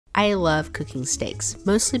I love cooking steaks,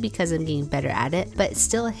 mostly because I'm getting better at it, but it's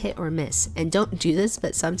still a hit or miss. And don't do this,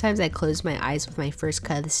 but sometimes I close my eyes with my first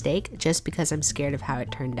cut of the steak just because I'm scared of how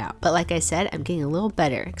it turned out. But like I said, I'm getting a little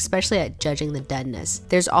better, especially at judging the doneness.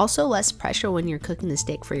 There's also less pressure when you're cooking the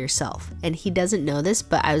steak for yourself. And he doesn't know this,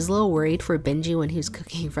 but I was a little worried for Benji when he was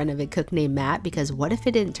cooking in front of a cook named Matt, because what if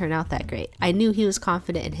it didn't turn out that great? I knew he was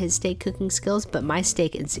confident in his steak cooking skills, but my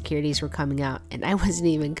steak insecurities were coming out and I wasn't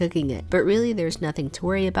even cooking it. But really, there's nothing to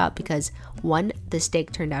worry about because 1, the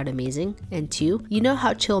steak turned out amazing, and 2, you know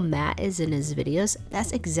how chill Matt is in his videos?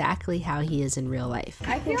 That's exactly how he is in real life.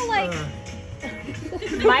 I feel like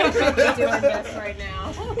Mike should be doing this right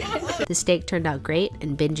now. The steak turned out great,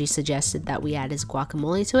 and Benji suggested that we add his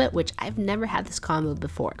guacamole to it, which I've never had this combo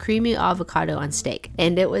before. Creamy avocado on steak,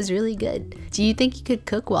 and it was really good. Do you think you could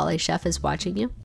cook while a chef is watching you?